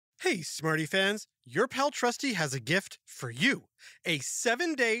Hey, Smarty fans, your pal Trusty has a gift for you. A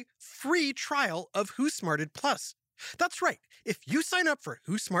 7-day free trial of Who Smarted Plus. That's right. If you sign up for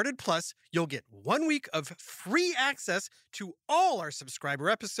Who Smarted Plus, you'll get 1 week of free access to all our subscriber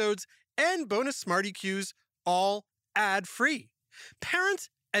episodes and bonus Smarty Cues, all ad-free.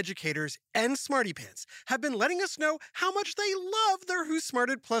 Parents, educators, and Smarty Pants have been letting us know how much they love their Who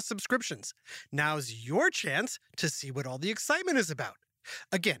Smarted Plus subscriptions. Now's your chance to see what all the excitement is about.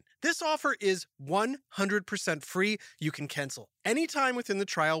 Again, this offer is 100% free. You can cancel anytime within the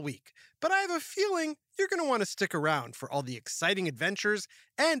trial week. But I have a feeling you're going to want to stick around for all the exciting adventures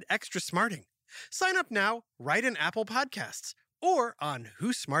and extra smarting. Sign up now right in Apple Podcasts or on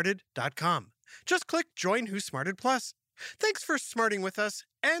whosmarted.com. Just click Join Who Smarted Plus. Thanks for smarting with us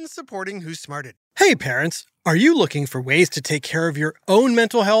and supporting Who Smarted. Hey parents, are you looking for ways to take care of your own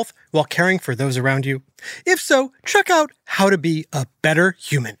mental health while caring for those around you? If so, check out How to Be a Better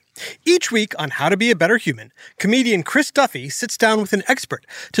Human. Each week on How to Be a Better Human, comedian Chris Duffy sits down with an expert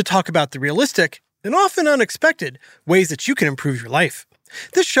to talk about the realistic and often unexpected ways that you can improve your life.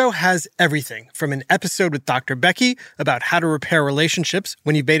 This show has everything from an episode with Dr. Becky about how to repair relationships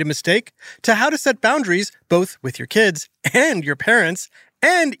when you've made a mistake, to how to set boundaries both with your kids and your parents,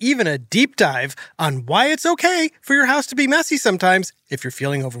 and even a deep dive on why it's okay for your house to be messy sometimes if you're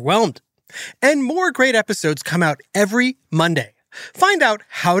feeling overwhelmed. And more great episodes come out every Monday. Find out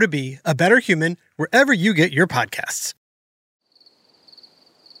How to Be a Better Human wherever you get your podcasts.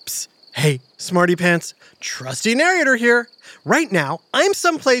 Psst. Hey, Smarty Pants, Trusty Narrator here. Right now, I'm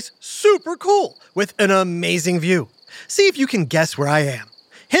someplace super cool with an amazing view. See if you can guess where I am.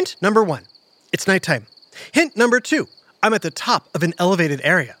 Hint number 1, it's nighttime. Hint number 2, I'm at the top of an elevated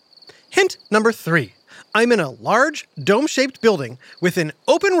area. Hint number 3, I'm in a large, dome-shaped building with an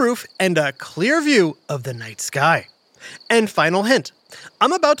open roof and a clear view of the night sky. And final hint,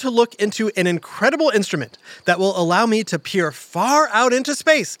 I'm about to look into an incredible instrument that will allow me to peer far out into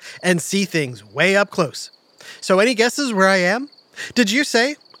space and see things way up close. So any guesses where I am? Did you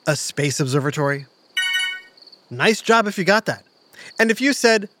say a space observatory? Nice job if you got that. And if you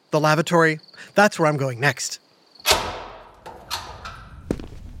said the lavatory, that's where I'm going next.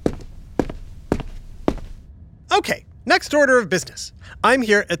 Okay, next order of business. I'm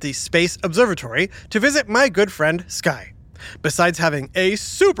here at the Space Observatory to visit my good friend Sky. Besides having a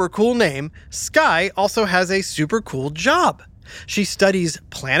super cool name, Sky also has a super cool job. She studies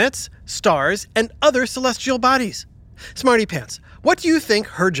planets, stars, and other celestial bodies. Smarty Pants, what do you think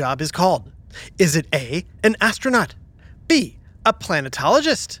her job is called? Is it A, an astronaut, B, a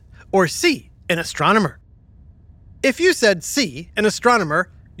planetologist, or C, an astronomer? If you said C, an astronomer,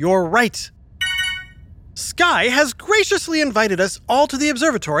 you're right. Sky has graciously invited us all to the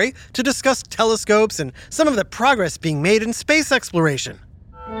observatory to discuss telescopes and some of the progress being made in space exploration.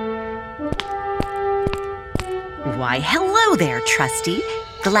 Why, hello there, Trusty.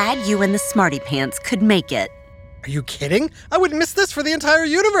 Glad you and the Smarty Pants could make it. Are you kidding? I would miss this for the entire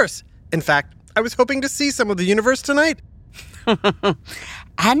universe. In fact, I was hoping to see some of the universe tonight.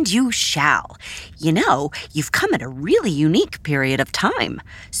 And you shall. You know, you've come at a really unique period of time.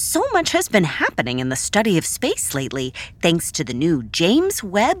 So much has been happening in the study of space lately, thanks to the new James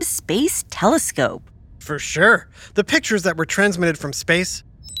Webb Space Telescope. For sure. The pictures that were transmitted from space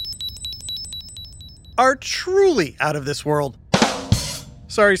are truly out of this world.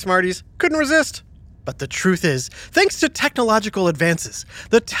 Sorry, Smarties, couldn't resist. But the truth is, thanks to technological advances,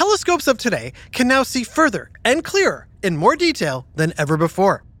 the telescopes of today can now see further and clearer in more detail than ever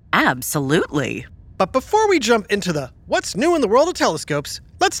before. Absolutely. But before we jump into the what's new in the world of telescopes,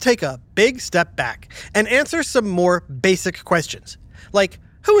 let's take a big step back and answer some more basic questions. Like,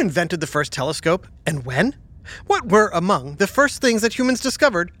 who invented the first telescope and when? What were among the first things that humans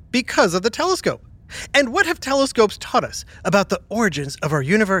discovered because of the telescope? And what have telescopes taught us about the origins of our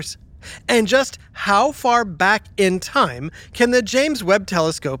universe? And just how far back in time can the James Webb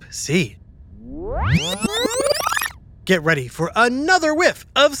Telescope see? Get ready for another whiff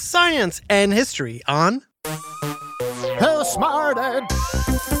of science and history on Who Smarted?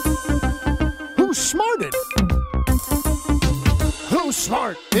 Who's smarted? Who's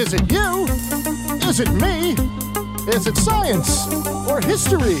smart? Is it you? Is it me? Is it science or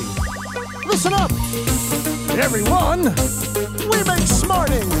history? Listen up, everyone. We make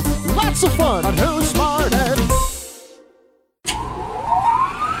smarting lots of fun on Who Smarted?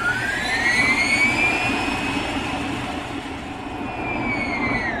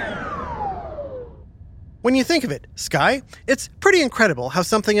 When you think of it, Sky, it's pretty incredible how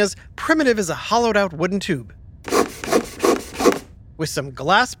something as primitive as a hollowed-out wooden tube with some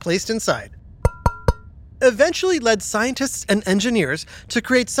glass placed inside eventually led scientists and engineers to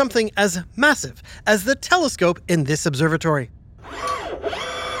create something as massive as the telescope in this observatory.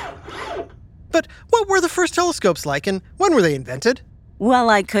 But what were the first telescopes like, and when were they invented? Well,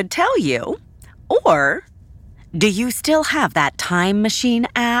 I could tell you. Or, do you still have that time machine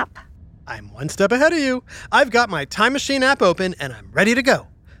app? I'm one step ahead of you. I've got my time machine app open, and I'm ready to go.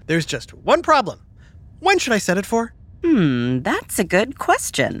 There's just one problem. When should I set it for? That's a good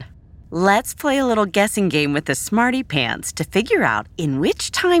question. Let's play a little guessing game with the Smarty Pants to figure out in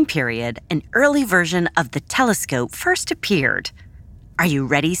which time period an early version of the telescope first appeared. Are you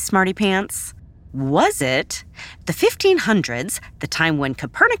ready, Smarty Pants? Was it the 1500s, the time when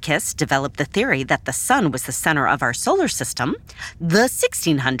Copernicus developed the theory that the sun was the center of our solar system, the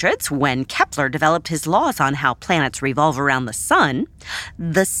 1600s, when Kepler developed his laws on how planets revolve around the sun,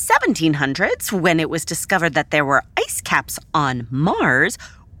 the 1700s, when it was discovered that there were ice caps on Mars,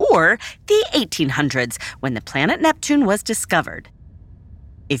 or the 1800s, when the planet Neptune was discovered?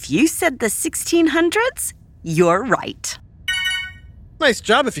 If you said the 1600s, you're right. Nice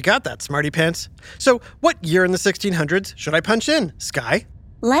job if you got that, Smarty Pants. So, what year in the 1600s should I punch in, Sky?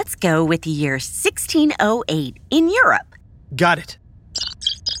 Let's go with the year 1608 in Europe. Got it.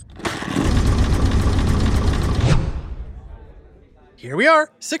 Here we are,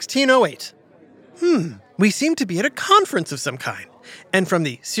 1608. We seem to be at a conference of some kind. And from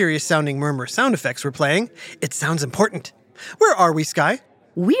the serious-sounding murmur sound effects we're playing, it sounds important. Where are we, Sky?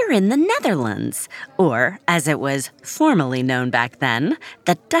 We're in the Netherlands, or, as it was formerly known back then,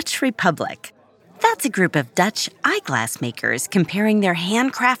 the Dutch Republic. That's a group of Dutch eyeglass makers comparing their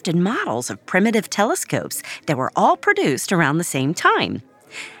handcrafted models of primitive telescopes that were all produced around the same time.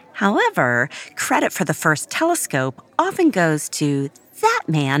 However, credit for the first telescope often goes to that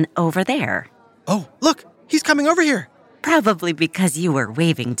man over there. Oh, look, he's coming over here. Probably because you were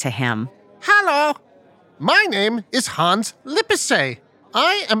waving to him. Hello. My name is Hans Lippershey.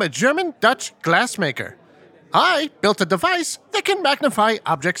 I am a German-Dutch glassmaker. I built a device that can magnify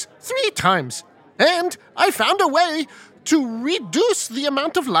objects 3 times. And I found a way to reduce the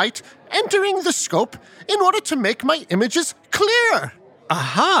amount of light entering the scope in order to make my images clear.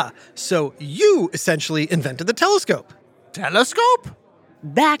 Aha! So you essentially invented the telescope. Telescope?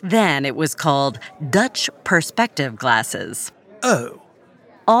 Back then, it was called Dutch perspective glasses. Oh.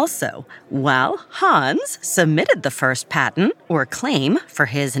 Also, while Hans submitted the first patent or claim for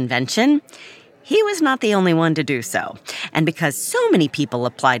his invention, he was not the only one to do so. And because so many people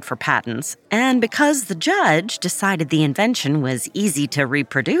applied for patents, and because the judge decided the invention was easy to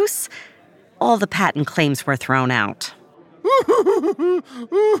reproduce, all the patent claims were thrown out.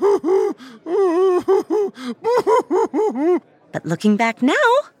 But looking back now,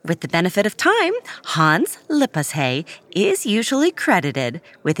 with the benefit of time, Hans Lippershey is usually credited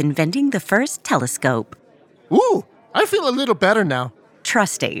with inventing the first telescope. Ooh, I feel a little better now.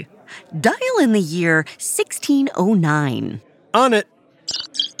 Trusty, dial in the year 1609. On it.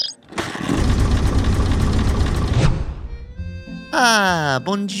 Ah,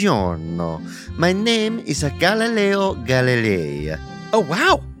 buongiorno. My name is Galileo Galilei. Oh,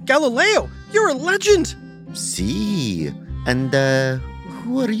 wow! Galileo, you're a legend! See. And,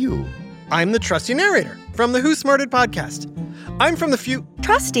 who are you? I'm the trusty narrator from the Who Smarted podcast. I'm from the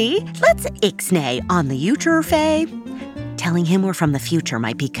Trusty, let's ixnay on the future, Faye. Telling him we're from the future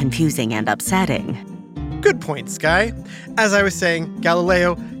might be confusing and upsetting. Good point, Sky. As I was saying,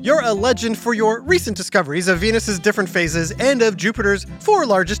 Galileo, you're a legend for your recent discoveries of Venus's different phases and of Jupiter's 4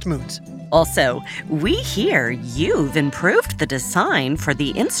 largest moons. Also, we hear you've improved the design for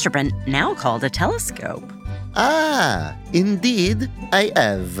the instrument now called a telescope. Ah, indeed, I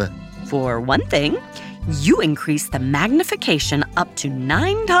have. For one thing, you increased the magnification up to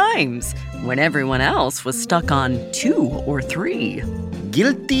 9 times when everyone else was stuck on 2 or 3.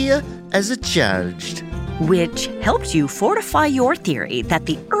 Guilty as charged. Which helped you fortify your theory that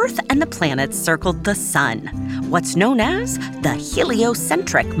the Earth and the planets circled the sun, what's known as the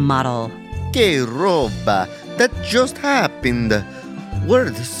heliocentric model. Que roba, that just happened.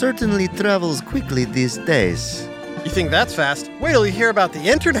 Word certainly travels quickly these days. You think that's fast? Wait till you hear about the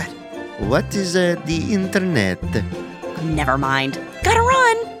internet. What is the internet? Never mind. Gotta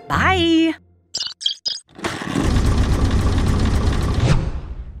run. Bye.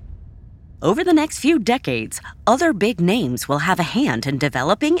 Over the next few decades, other big names will have a hand in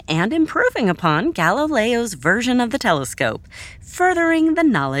developing and improving upon Galileo's version of the telescope, furthering the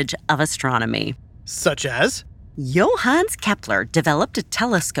knowledge of astronomy. Such as? Johannes Kepler developed a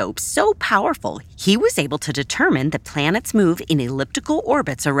telescope so powerful he was able to determine that planets move in elliptical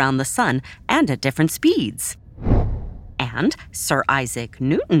orbits around the sun and at different speeds. And Sir Isaac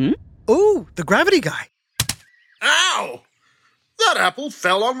Newton... Oh, the gravity guy. Ow! That apple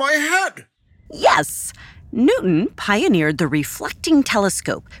fell on my head. Yes! Newton pioneered the reflecting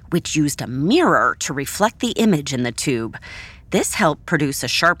telescope, which used a mirror to reflect the image in the tube. This helped produce a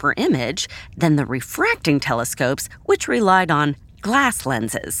sharper image than the refracting telescopes, which relied on glass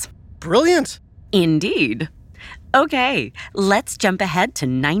lenses. Brilliant! Indeed. Okay, let's jump ahead to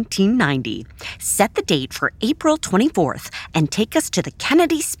 1990. Set the date for April 24th and take us to the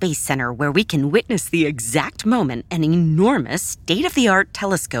Kennedy Space Center where we can witness the exact moment an enormous state-of-the-art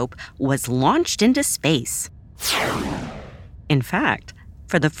telescope was launched into space. In fact,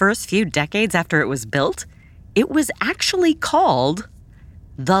 for the first few decades after it was built, it was actually called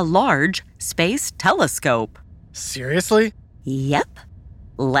the Large Space Telescope. Seriously? Yep.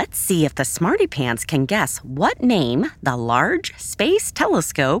 Let's see if the Smarty Pants can guess what name the Large Space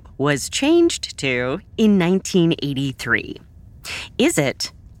Telescope was changed to in 1983. Is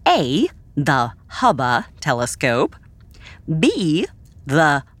it A, the Hubble Telescope, B,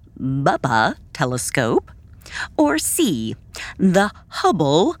 the Bubba Telescope, or C, the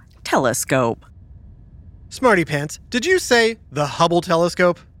Hubble Telescope? Smarty Pants, did you say the Hubble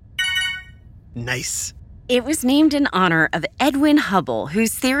telescope? Nice. It was named in honor of Edwin Hubble,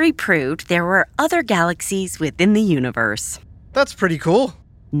 whose theory proved there were other galaxies within the universe. That's pretty cool.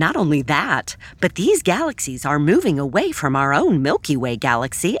 Not only that, but these galaxies are moving away from our own Milky Way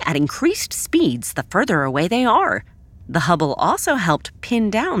galaxy at increased speeds the further away they are. The Hubble also helped pin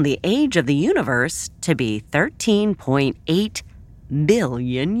down the age of the universe to be 13.8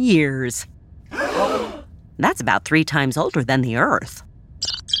 billion years. That's about 3 times older than the Earth.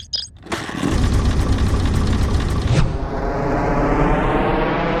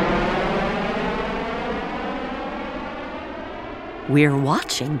 We're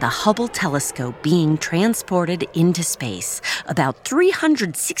watching the Hubble telescope being transported into space, about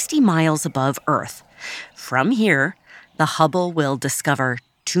 360 miles above Earth. From here, the Hubble will discover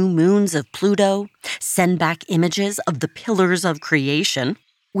 2 moons of Pluto, send back images of the pillars of creation,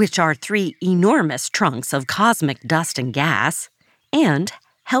 which are 3 enormous trunks of cosmic dust and gas, and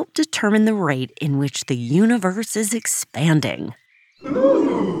help determine the rate in which the universe is expanding.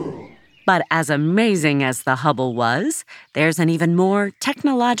 But as amazing as the Hubble was, there's an even more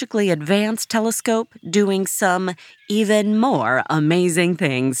technologically advanced telescope doing some even more amazing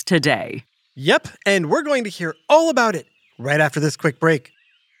things today. Yep, and we're going to hear all about it right after this quick break.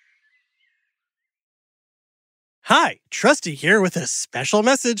 Hi, Trusty here with a special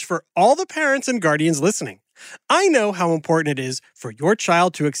message for all the parents and guardians listening. I know how important it is for your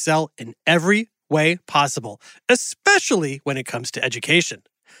child to excel in every way possible, especially when it comes to education.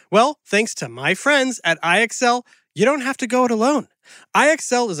 Well, thanks to my friends at IXL, you don't have to go it alone.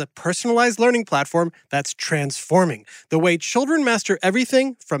 IXL is a personalized learning platform that's transforming the way children master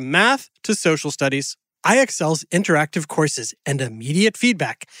everything from math to social studies. IXL's interactive courses and immediate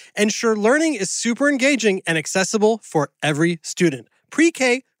feedback ensure learning is super engaging and accessible for every student,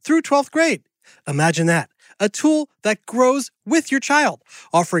 pre-K through 12th grade. Imagine that, a tool that grows with your child,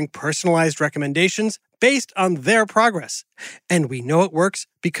 offering personalized recommendations based on their progress. And we know it works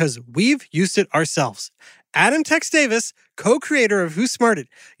because we've used it ourselves. Adam Tex Davis, co-creator of Who Smarted,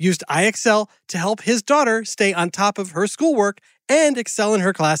 used IXL to help his daughter stay on top of her schoolwork and excel in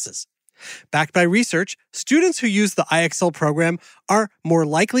her classes. Backed by research, students who use the IXL program are more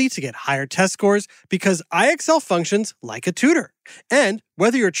likely to get higher test scores because IXL functions like a tutor. And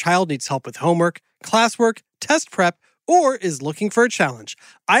whether your child needs help with homework, classwork, test prep, or is looking for a challenge,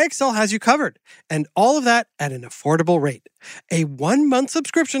 IXL has you covered, and all of that at an affordable rate. A 1-month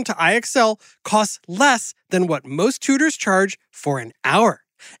subscription to IXL costs less than what most tutors charge for an hour.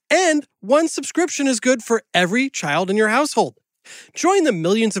 And 1 subscription is good for every child in your household. Join the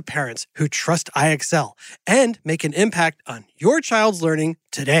millions of parents who trust IXL and make an impact on your child's learning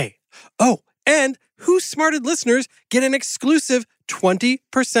today. Oh, and Who Smarted listeners get an exclusive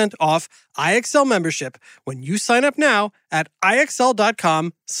 20% off IXL membership when you sign up now at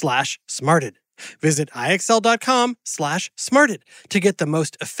IXL.com/smarted. Visit IXL.com/smarted to get the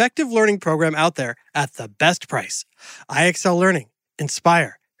most effective learning program out there at the best price. IXL Learning.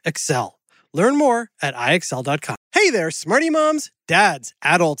 Inspire. Excel. Learn more at IXL.com. Hey there, Smarty moms, dads,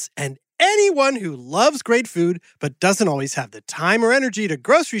 adults, and anyone who loves great food but doesn't always have the time or energy to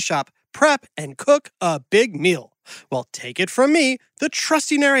grocery shop, prep, and cook a big meal. Well, take it from me, the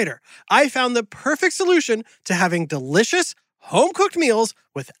trusty narrator. I found the perfect solution to having delicious, home-cooked meals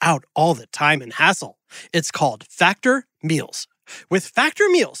without all the time and hassle. It's called Factor Meals. With Factor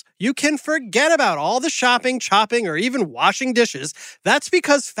Meals, you can forget about all the shopping, chopping, or even washing dishes. That's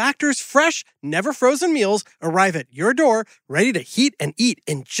because Factor's fresh, never frozen meals arrive at your door ready to heat and eat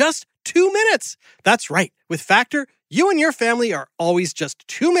in just 2 minutes. That's right. With Factor, you and your family are always just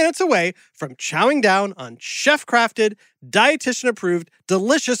 2 minutes away from chowing down on chef-crafted, dietitian-approved,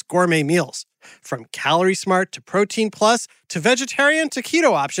 delicious gourmet meals. From Calorie Smart to Protein Plus to vegetarian to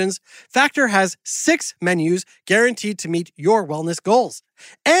keto options, Factor has 6 menus guaranteed to meet your wellness goals.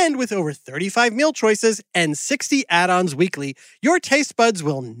 And with over 35 meal choices and 60 add-ons weekly, your taste buds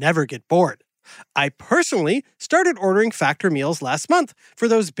will never get bored. I personally started ordering Factor meals last month for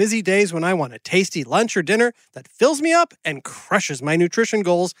those busy days when I want a tasty lunch or dinner that fills me up and crushes my nutrition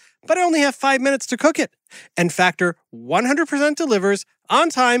goals, but I only have 5 minutes to cook it. And Factor 100% delivers on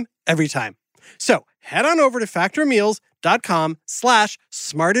time, every time. So head on over to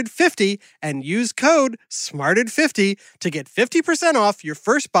factormeals.com/smarted50 and use code SMARTED50 to get 50% off your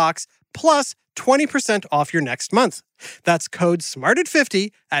first box plus 20% off your next month. That's code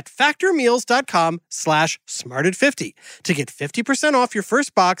SMARTED50 at factormeals.com/smarted50 to get 50% off your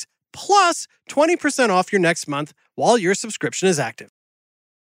first box plus 20% off your next month while your subscription is active.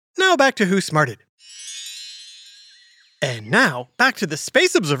 Now back to Who Smarted. And now back to the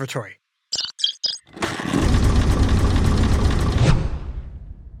Space Observatory.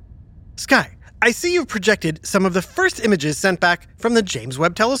 Sky, I see you've projected some of the first images sent back from the James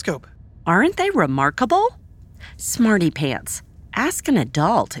Webb Telescope. Aren't they remarkable? Smarty Pants, ask an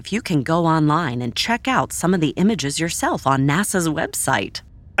adult if you can go online and check out some of the images yourself on NASA's website.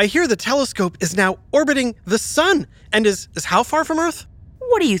 I hear the telescope is now orbiting the sun and is how far from Earth?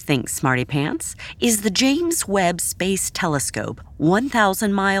 What do you think, Smarty Pants? Is the James Webb Space Telescope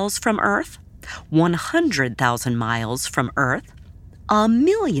 1,000 miles from Earth? 100,000 miles from Earth?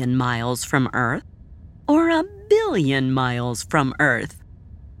 1,000,000 miles from Earth? Or 1,000,000,000 miles from Earth?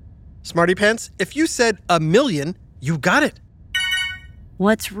 Smarty Pants, if you said 1,000,000, you got it.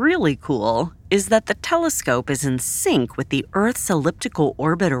 What's really cool is that the telescope is in sync with the Earth's elliptical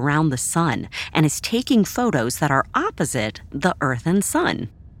orbit around the sun and is taking photos that are opposite the Earth and sun.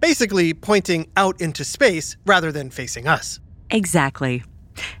 Basically pointing out into space rather than facing us. Exactly.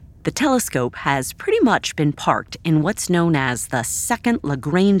 The telescope has pretty much been parked in what's known as the second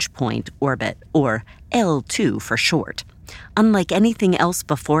Lagrange point orbit, or L2 for short. Unlike anything else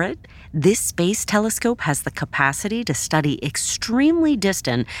before it, this space telescope has the capacity to study extremely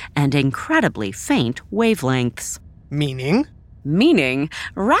distant and incredibly faint wavelengths. Meaning? Meaning,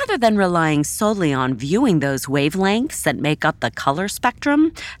 rather than relying solely on viewing those wavelengths that make up the color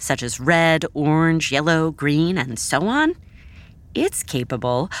spectrum, such as red, orange, yellow, green, and so on, it's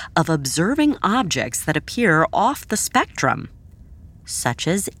capable of observing objects that appear off the spectrum, such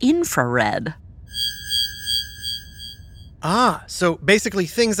as infrared. Ah, so basically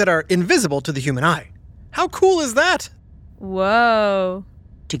things that are invisible to the human eye. How cool is that? Whoa.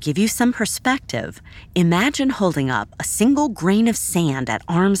 To give you some perspective, imagine holding up a single grain of sand at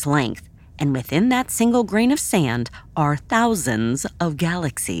arm's length, and within that single grain of sand are thousands of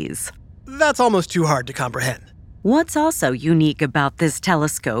galaxies. That's almost too hard to comprehend. What's also unique about this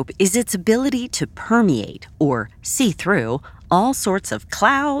telescope is its ability to permeate, or see through, all sorts of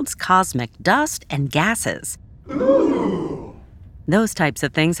clouds, cosmic dust, and gases. Ooh. Those types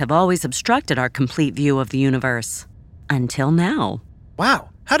of things have always obstructed our complete view of the universe. Until now. Wow,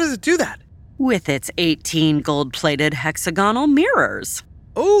 how does it do that? With its 18 gold-plated hexagonal mirrors.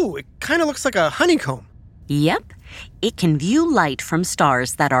 Oh, it kind of looks like a honeycomb. Yep, it can view light from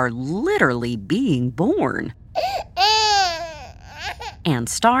stars that are literally being born. And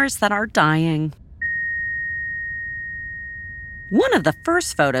stars that are dying. One of the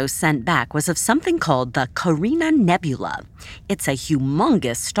first photos sent back was of something called the Carina Nebula. It's a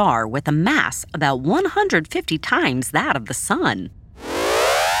humongous star with a mass about 150 times that of the sun.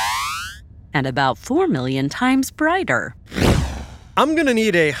 And about 4 million times brighter. I'm gonna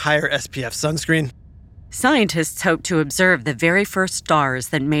need a higher SPF sunscreen. Scientists hope to observe the very first stars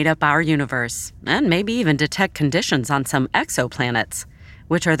that made up our universe, and maybe even detect conditions on some exoplanets,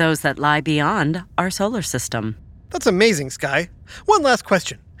 which are those that lie beyond our solar system. That's amazing, Sky. One last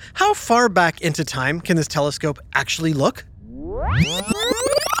question. How far back into time can this telescope actually look?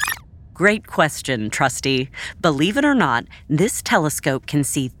 Great question, Trusty. Believe it or not, this telescope can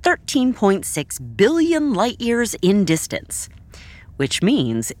see 13.6 billion light years in distance, which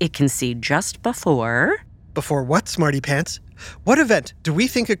means it can see just before... Before what, Smarty Pants? What event do we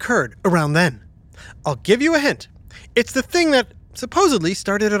think occurred around then? I'll give you a hint. It's the thing that supposedly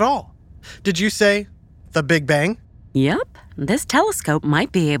started it all. Did you say the Big Bang? Yep. This telescope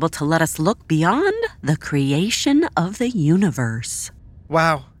might be able to let us look beyond the creation of the universe.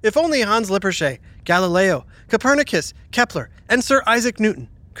 Wow. If only Hans Lippershey, Galileo, Copernicus, Kepler, and Sir Isaac Newton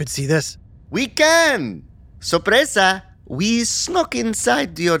could see this. We can! Sorpresa! We snuck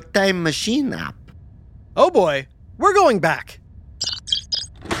inside your time machine app. Oh boy, we're going back.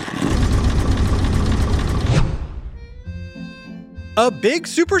 A big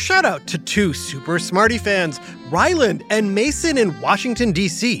super shout out to two super smarty fans, Ryland and Mason in Washington,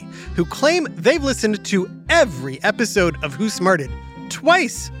 D.C., who claim they've listened to every episode of Who Smarted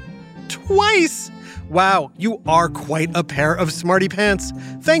twice. Twice! Wow, you are quite a pair of smarty pants.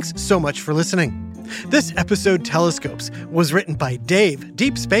 Thanks so much for listening. This episode, Telescopes, was written by Dave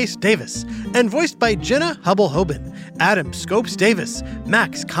Deep Space Davis and voiced by Jenna Hubble-Hoban, Adam Scopes Davis,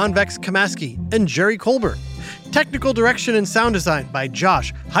 Max Convex Kamaski, and Jerry Colbert. Technical direction and sound design by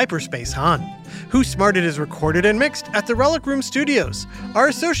Josh Hyperspace Hahn. Who Smarted is recorded and mixed at the Relic Room Studios. Our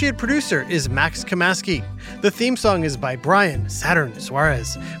associate producer is Max Kamaski. The theme song is by Brian Saturn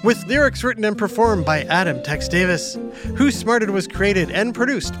Suarez, with lyrics written and performed by Adam Tex Davis. Who Smarted was created and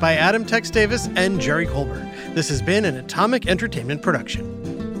produced by Adam Tex Davis and Jerry Colbert. This has been an Atomic Entertainment production.